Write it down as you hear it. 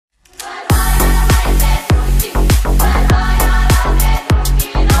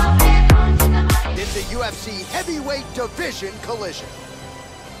Decision collision.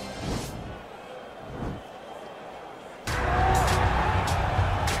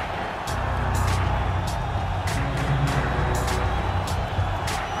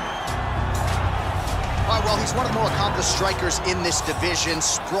 Well, he's one of the more accomplished strikers in this division.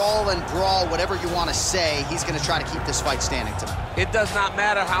 Sprawl and brawl, whatever you want to say, he's going to try to keep this fight standing tonight. It does not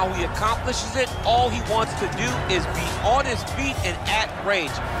matter how he accomplishes it. All he wants to do is be on his feet and at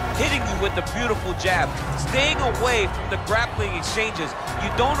range, hitting you with the beautiful jab, staying away from the grappling exchanges.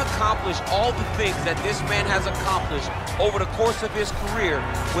 You don't accomplish all the things that this man has accomplished over the course of his career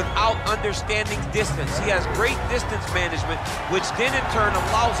without understanding distance. He has great distance management, which then in turn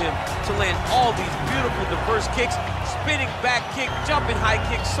allows him to land all these beautiful diverse kicks, spinning back kick, jumping high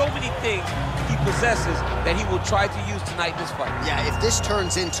kick, so many things he possesses that he will try to use tonight in this fight. Yeah, if this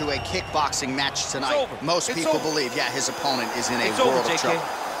turns into a kickboxing match tonight, most people believe, yeah, his opponent is in a world of trouble.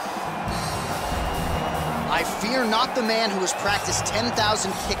 I fear not the man who has practiced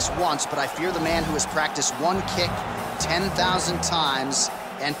 10,000 kicks once, but I fear the man who has practiced one kick 10,000 times.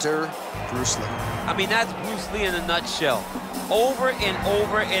 Enter Bruce Lee. I mean, that's Bruce Lee in a nutshell. Over and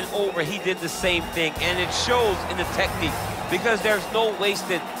over and over, he did the same thing, and it shows in the technique because there's no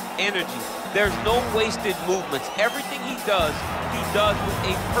wasted energy. There's no wasted movements. Everything he does with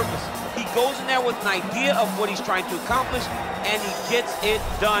a purpose. He goes in there with an idea of what he's trying to accomplish, and he gets it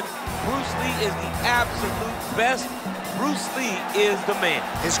done. Bruce Lee is the absolute best. Bruce Lee is the man.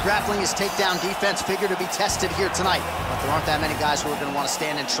 His grappling, his takedown defense figure to be tested here tonight. But there aren't that many guys who are going to want to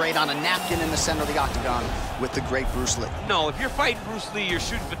stand and trade on a napkin in the center of the octagon with the great Bruce Lee. No, if you're fighting Bruce Lee, you're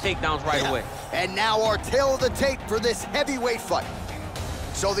shooting for takedowns right away. And now our tale of the tape for this heavyweight fight.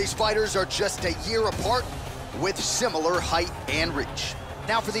 So these fighters are just a year apart with similar height and reach.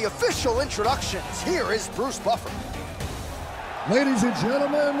 Now for the official introductions, here is Bruce Buffer. Ladies and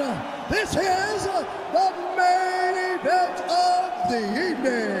gentlemen, this is the main event of the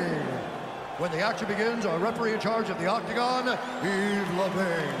evening. When the action begins, our referee in charge of the octagon, Yves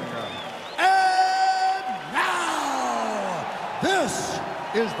Lavigne. And now, this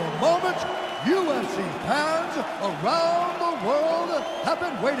is the moment UFC fans around the world have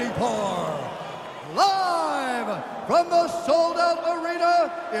been waiting for. Live from the sold-out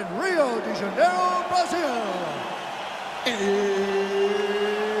arena in Rio de Janeiro, Brazil. It's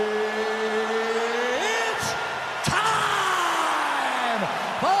time!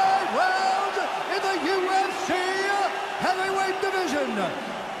 5 rounds in the UFC heavyweight division.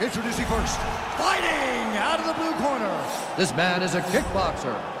 Introducing first, fighting out of the blue corner. This man is a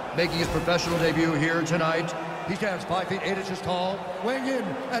kickboxer, making his professional debut here tonight. He stands 5 feet 8 inches tall, weighing in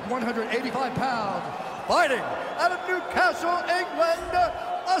at 185 pounds. Fighting out of Newcastle, England,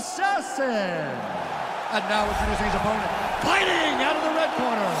 Assassin. And now introducing his opponent, fighting out of the red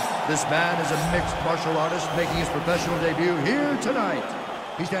corner. This man is a mixed martial artist making his professional debut here tonight.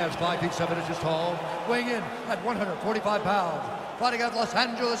 He stands 5 feet 7 inches tall, weighing in at 145 pounds. Fighting out of Los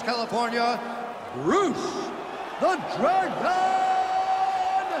Angeles, California, Bruce the Dragon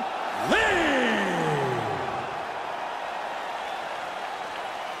Lee.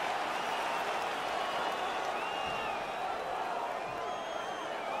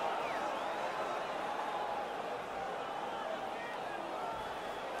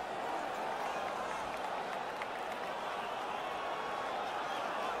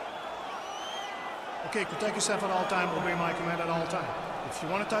 Okay, protect yourself at all time, obey my command at all time. If you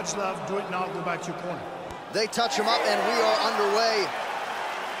want to touch love, do it now, go back to your corner. They touch him up and we are underway.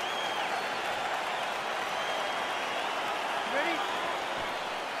 Ready?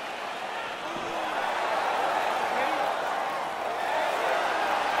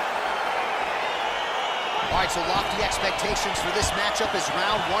 All right, so lofty expectations for this matchup as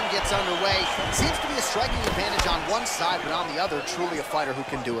round one gets underway. Seems to be a striking advantage on one side, but on the other, truly a fighter who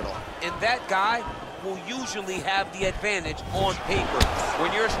can do it all. And that guy will usually have the advantage on paper.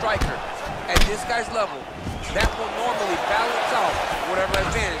 When you're a striker at this guy's level, that will normally balance out whatever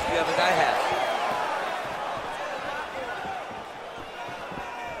advantage the other guy has.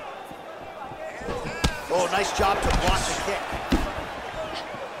 Oh, nice job to block the kick.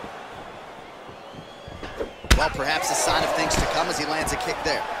 Well, perhaps a sign of things to come as he lands a kick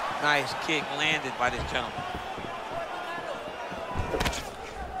there. Nice kick landed by this gentleman.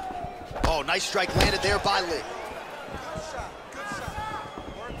 Oh, nice strike landed there by Lee.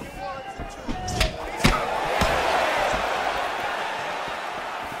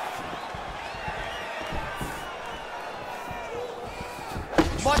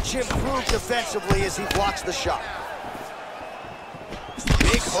 Much improved defensively as he blocks the shot.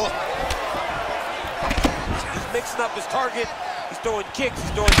 Big hook. He's mixing up his target. He's throwing kicks,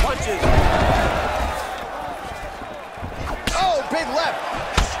 he's throwing punches. big left.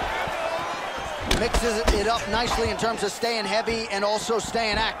 Mixes it up nicely in terms of staying heavy and also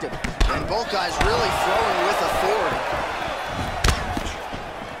staying active. And both guys really throwing with authority.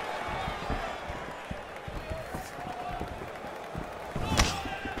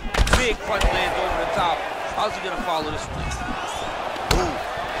 Big punch lands over the top. How's he gonna follow this one? Ooh.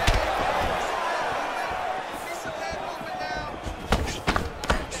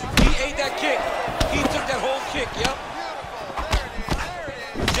 He ate that kick. He took that whole kick, yep.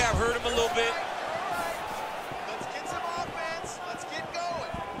 Jab hurt him a little bit. Let's get some offense. Let's get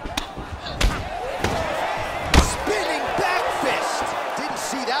going. Spinning back fist. Didn't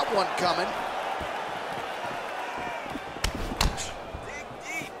see that one coming.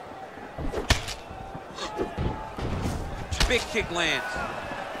 Big kick lands.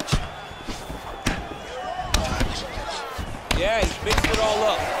 Yeah, he's mixed it all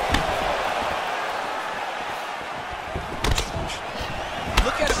up.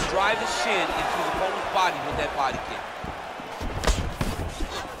 Look at him drive his shin into his opponent's body with that body kick.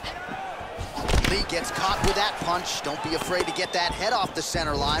 Lee gets caught with that punch. Don't be afraid to get that head off the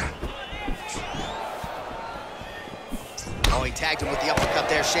center line. Oh, he tagged him with the uppercut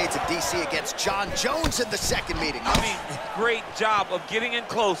there. Shades of DC against John Jones in the second meeting. I mean, great job of getting in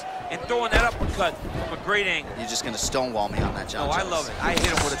close and throwing that uppercut from a great angle. You're just going to stonewall me on that, John Jones. I love it. I hit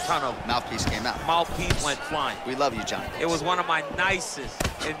him with a ton of them. Mouthpiece came out. Mouthpiece went flying. We love you, John. It was one of my nicest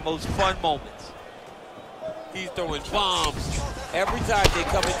and most fun moments. He's throwing bombs. Every time they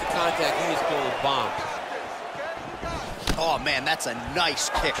come into contact, he is throwing bombs. Oh, man, that's a nice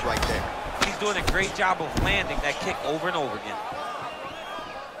kick right there. He's doing a great job of landing that kick over and over again.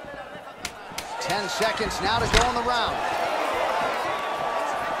 10 seconds now to go in the round.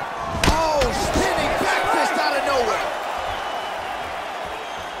 Oh, spinning back fist out of nowhere.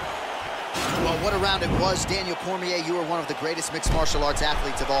 Well, what a round it was. Daniel Cormier, you are one of the greatest mixed martial arts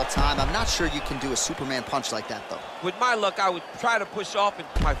athletes of all time. I'm not sure you can do a Superman punch like that, though. With my luck, I would try to push off and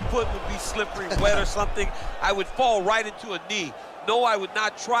my foot would be slippery, wet or something. I would fall right into a knee. No, I would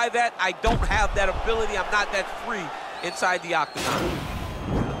not try that. I don't have that ability. I'm not that free inside the octagon.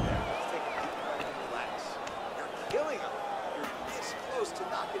 Relax. You're killing him. You're this close to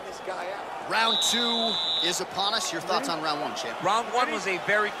knocking this guy out. Round 2 is upon us. Your thoughts on round 1, champ? Round 1 was a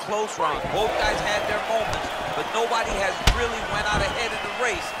very close round. Both guys had their moments, but nobody has really went out ahead in the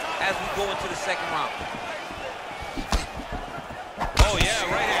race as we go into the second round. Oh, yeah,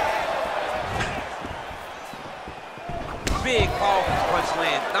 right here. Big, powerful punch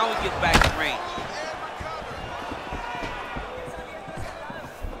land. Now we get back in range.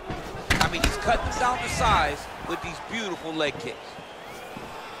 I mean, he's cutting down the size with these beautiful leg kicks.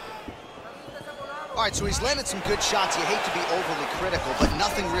 All right, so he's landed some good shots. You hate to be overly critical, but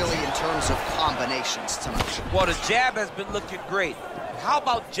nothing really in terms of combinations tonight. Well, the jab has been looking great. How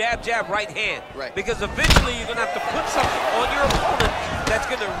about jab, jab, right hand? Right. Because eventually you're going to have to put something on your opponent that's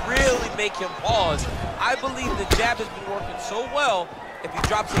going to really make him pause. I believe the jab has been working so well, if he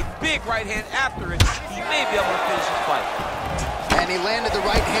drops a big right hand after it, he may be able to finish his fight. And he landed the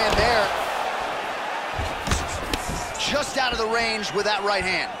right hand there. Just out of the range with that right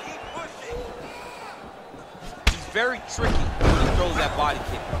hand. He's very tricky when he throws that body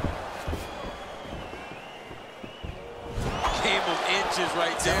kick. Game of inches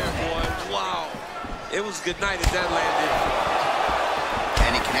right there, boy. Wow. It was good night as that landed.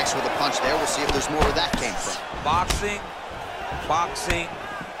 And he connects with a punch there. We'll see if there's more where that came from. Boxing, boxing,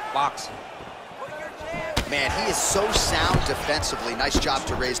 boxing. Man, he is so sound defensively. Nice job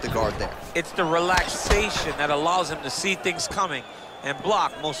to raise the guard there. It's the relaxation that allows him to see things coming and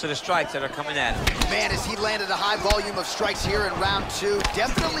block most of the strikes that are coming at him. Man, as he landed a high volume of strikes here in round 2,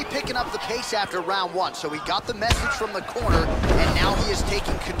 definitely picking up the pace after round 1. So he got the message from the corner, and now he is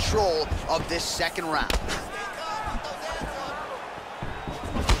taking control of this second round.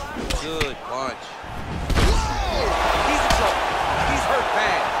 Good punch. Whoa! He's in trouble. He's hurt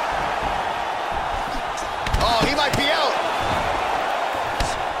bad. Oh, he might be out.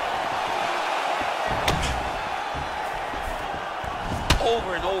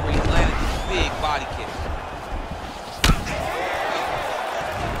 Over and over, he's landed these big body kicks.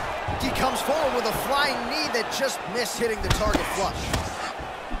 He comes forward with a flying knee that just missed hitting the target flush.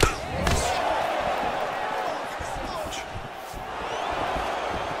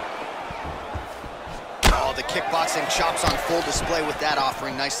 Oh, the kickboxing chops on full display with that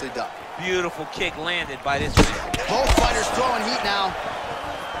offering. Nicely done. Beautiful kick landed by this man. Both fighters throwing heat now.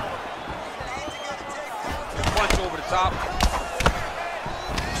 Punch over the top.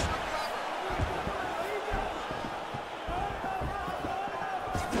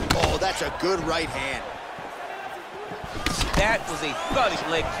 Oh, that's a good right hand. That was a thudding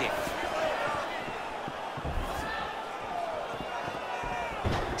leg kick.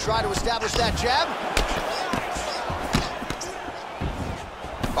 Try to establish that jab.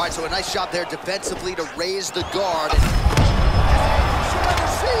 All right, so a nice job there defensively to raise the guard. You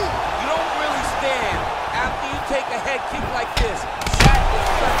don't really stand after you take a head kick like this. That is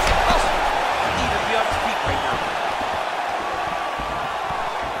such a hustle to even be on his feet right now.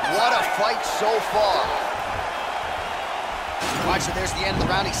 What a fight so far. All right, so there's the end of the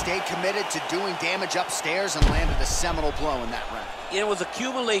round. He stayed committed to doing damage upstairs and landed a seminal blow in that round. It was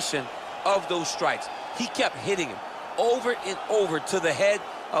accumulation of those strikes. He kept hitting him over and over to the head.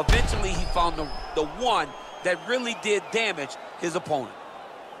 Eventually, he found the one that really did damage his opponent.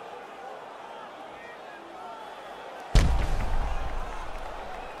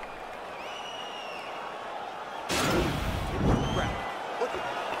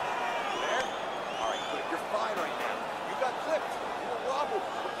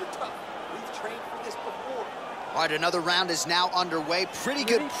 All right, another round is now underway. Pretty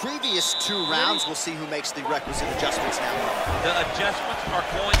good previous 2 rounds. We'll see who makes the requisite adjustments now. The adjustments are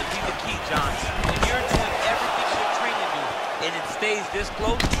going to be the key, John. When you're doing everything you're trained to do and it stays this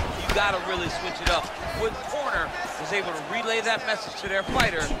close, you got to really switch it up. When the corner is able to relay that message to their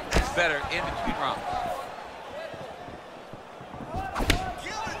fighter, it's better in between rounds.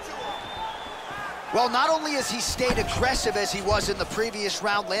 Well, not only has he stayed aggressive as he was in the previous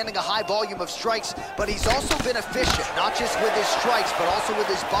round, landing a high volume of strikes, but he's also been efficient, not just with his strikes, but also with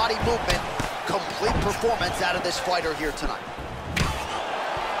his body movement. Complete performance out of this fighter here tonight.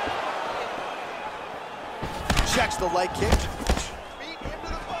 Checks the leg kick.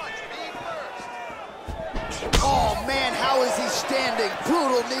 Oh, man, how is he standing?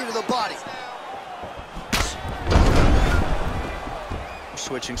 Brutal knee to the body.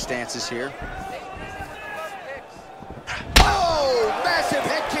 Switching stances here. Oh, massive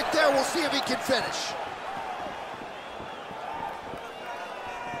head kick there. We'll see if he can finish.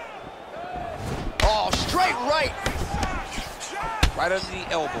 Oh, straight right. Right under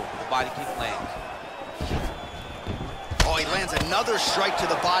the elbow, the body kick lands. Oh, he lands another strike to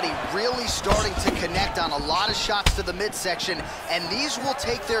the body, really starting to connect on a lot of shots to the midsection, and these will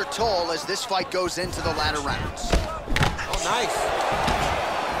take their toll as this fight goes into the latter rounds. Oh, nice.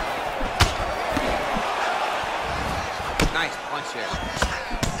 Nice punch there.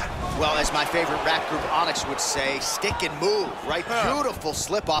 Well, as my favorite rap group Onyx would say, stick and move, right? Beautiful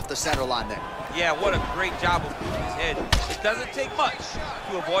slip off the center line there. Yeah, what a great job of moving his head. It doesn't take much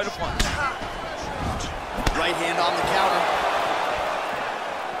to avoid a punch. Right hand on the counter.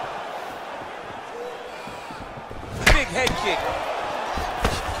 Big head kick.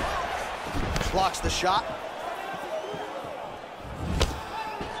 Blocks the shot.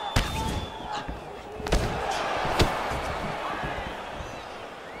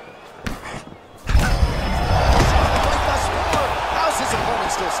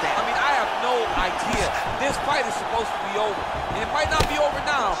 This fight is supposed to be over. And it might not be over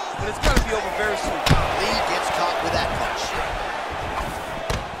now, but it's going to be over very soon. Lee gets caught with that punch.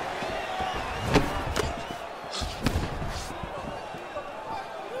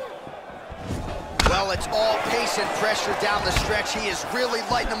 Well, it's all pace and pressure down the stretch. He is really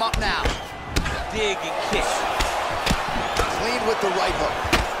lighting him up now. Dig and kick. Clean with the right hook.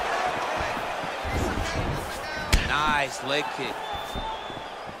 Nice leg kick.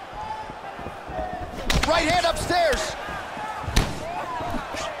 Right hand upstairs.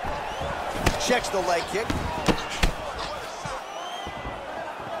 Checks the leg kick.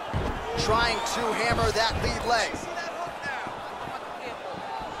 Trying to hammer that lead leg.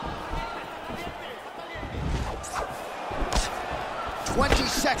 "20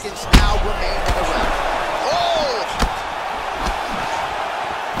 seconds now remain in the round." Oh!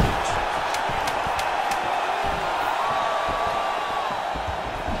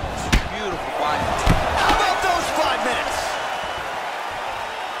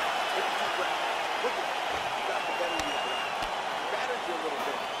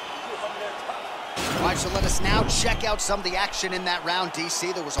 So let us now check out some of the action in that round,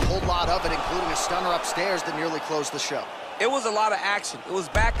 DC. There was a whole lot of it, including a stunner upstairs that nearly closed the show. It was a lot of action. It was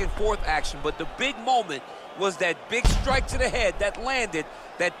back and forth action, but the big moment was that big strike to the head that landed,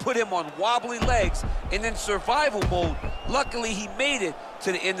 that put him on wobbly legs, and in survival mode, luckily he made it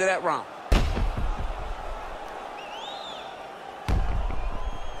to the end of that round.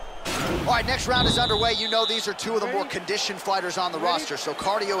 All right, next round is underway. You know these are two of the more conditioned fighters on the roster, so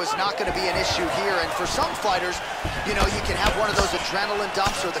cardio is not going to be an issue here. And for some fighters, you know, you can have one of those adrenaline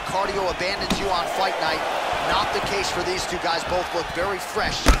dumps or the cardio abandons you on fight night. Not the case for these two guys. Both look very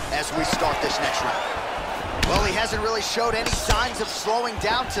fresh as we start this next round. Well, he hasn't really showed any signs of slowing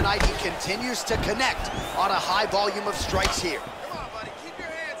down tonight. He continues to connect on a high volume of strikes here. Come on, buddy. Keep your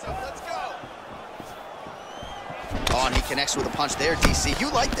hands up. Let's go. Oh, and he connects with a punch there, DC.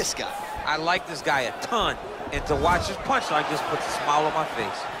 You like this guy. I like this guy a ton. And to watch his punchline just puts a smile on my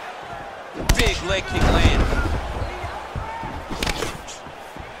face. Big leg kick land.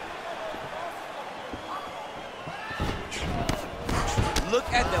 Look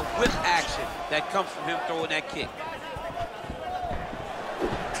at the whip action that comes from him throwing that kick.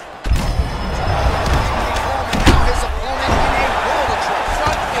 Now his opponent in a world of trouble.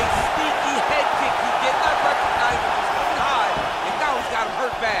 Such a sneaky head kick. He did not recognize it was going high, and now he's got him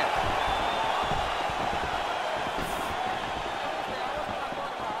hurt bad.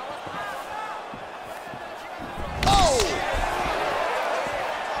 Oh!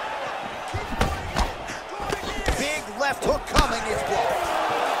 Big left hook coming. It's blocked.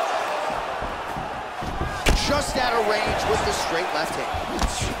 Just out of range with the straight left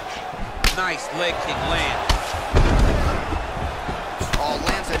hand. Nice leg kick land. Oh,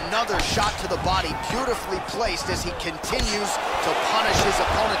 lands another shot to the body, beautifully placed as he continues to punish his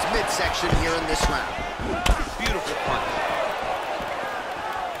opponent's midsection here in this round. Beautiful punch.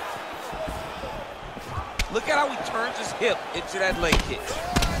 Look at how he turns his hip into that leg kick.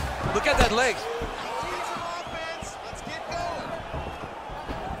 Look at that leg. Let's get going.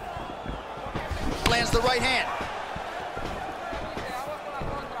 Lands the right hand.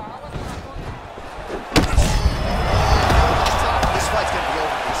 This fight's gonna be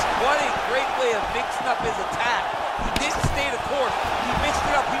over. What a great way of mixing up his attack. He didn't stay the course. He mixed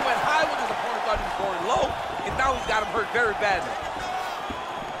it up. He went high when his opponent thought he was going low, and now he's got him hurt very badly.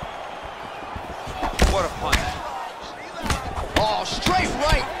 What a punch. Oh, straight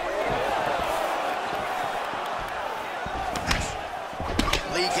right.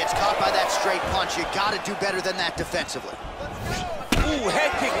 Lee gets caught by that straight punch. You gotta do better than that defensively. Ooh,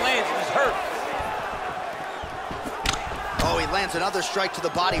 head kick lands. He's hurt. Oh, he lands another strike to the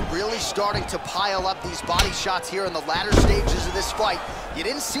body, really starting to pile up these body shots here in the latter stages of this fight. You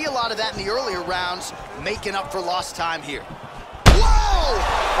didn't see a lot of that in the earlier rounds, making up for lost time here. Whoa! Oh,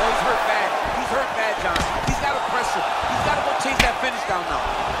 he's hurt bad. He's hurt bad, John. He's got to press him. He's got to go chase that finish down now.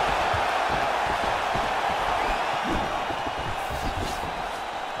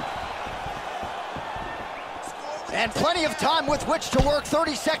 And plenty of time with which to work.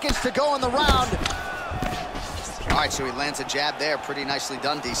 30 seconds to go in the round. All right, so he lands a jab there. Pretty nicely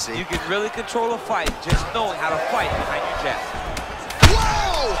done, DC. You can really control a fight just knowing how to fight behind your jab.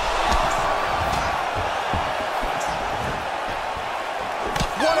 Whoa!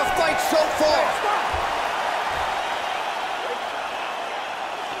 What a fight so far.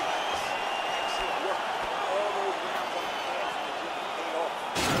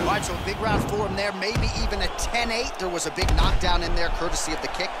 All right, so a big round for him there, maybe even a 10-8. There was a big knockdown in there, courtesy of the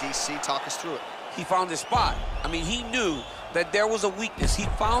kick. DC, talk us through it. He found his spot. I mean, he knew that there was a weakness. He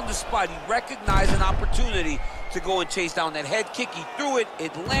found the spot. He recognized an opportunity to go and chase down that head kick. He threw it,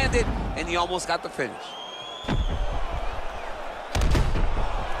 it landed, and he almost got the finish.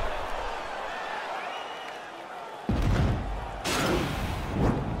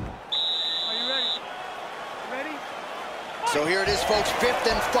 So here it is, folks, fifth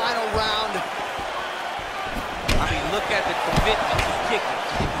and final round. I mean, look at the commitment to kicking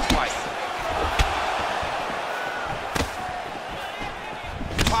in this fight.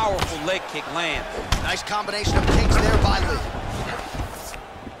 Powerful leg kick lands. Nice combination of kicks there by Lee.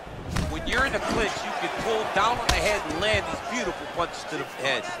 When you're in a clinch, you can pull down on the head and land these beautiful punches to the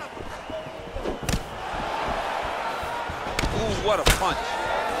head. Ooh, what a punch.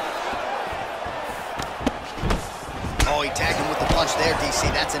 Oh, he tagged him with the punch there,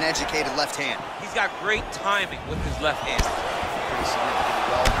 DC. That's an educated left hand. He's got great timing with his left hand. Pretty significant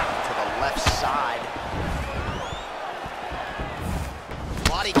well to the left side.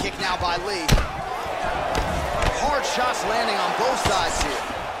 Body kick now by Lee. Hard shots landing on both sides here.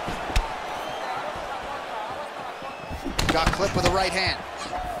 Got clipped with the right hand.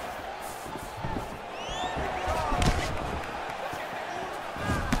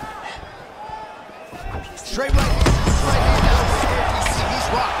 Straight right hand. He's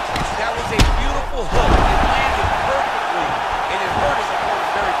rocked. That was a beautiful hook. It landed perfectly, and it hurt his opponent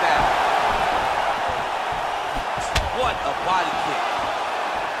very bad. What a body kick.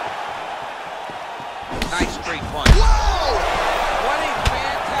 Nice straight punch. Whoa! What a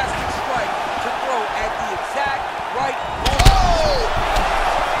fantastic strike to throw at the exact right moment. Oh!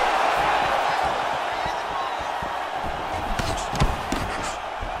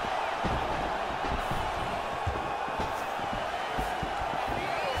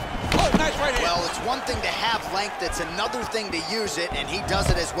 Well, it's one thing to have length, it's another thing to use it, and he does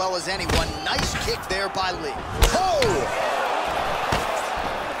it as well as anyone. Nice kick there by Lee. Oh!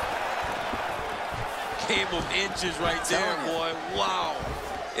 Game of inches right there, boy. Wow.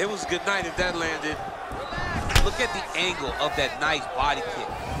 It was good night if that landed. Look at the angle of that nice body kick.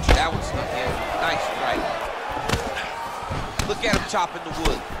 That was nice strike. Look at him chopping the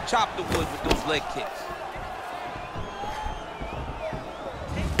wood. Chop the wood with those leg kicks.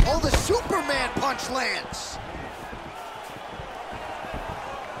 Oh, the Superman punch lands.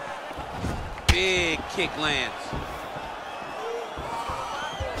 Big kick lands.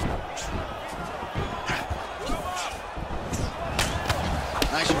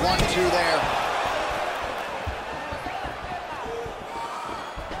 Nice 1-2 there.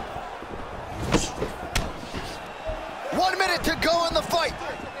 One minute to go in the fight.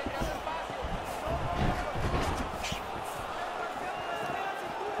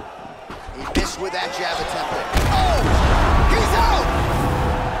 He missed with that jab attempt. Oh! He's out!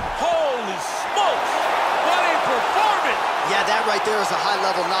 Holy smokes! What a performance! Yeah, that right there is a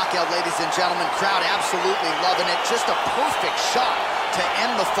high-level knockout, ladies and gentlemen. Crowd absolutely loving it. Just a perfect shot to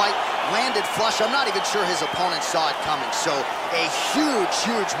end the fight. Landed flush. I'm not even sure his opponent saw it coming. So a huge,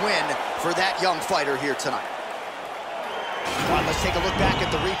 huge win for that young fighter here tonight. All right, let's take a look back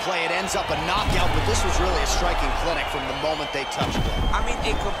at the replay. It ends up a knockout, but this was really a striking clinic from the moment they touched it. I mean,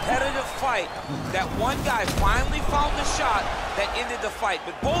 a competitive fight that one guy finally found the shot that ended the fight.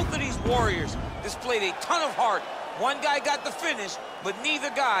 But both of these warriors displayed a ton of heart. One guy got the finish, but neither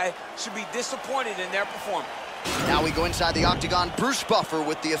guy should be disappointed in their performance. Now we go inside the octagon. Bruce Buffer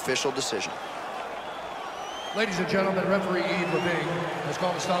with the official decision. Ladies and gentlemen, referee E. has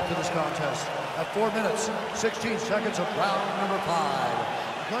called a stop to this contest at 4 minutes, 16 seconds of round number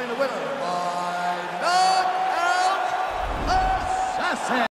 5. Declaring the winner by knockout assassin.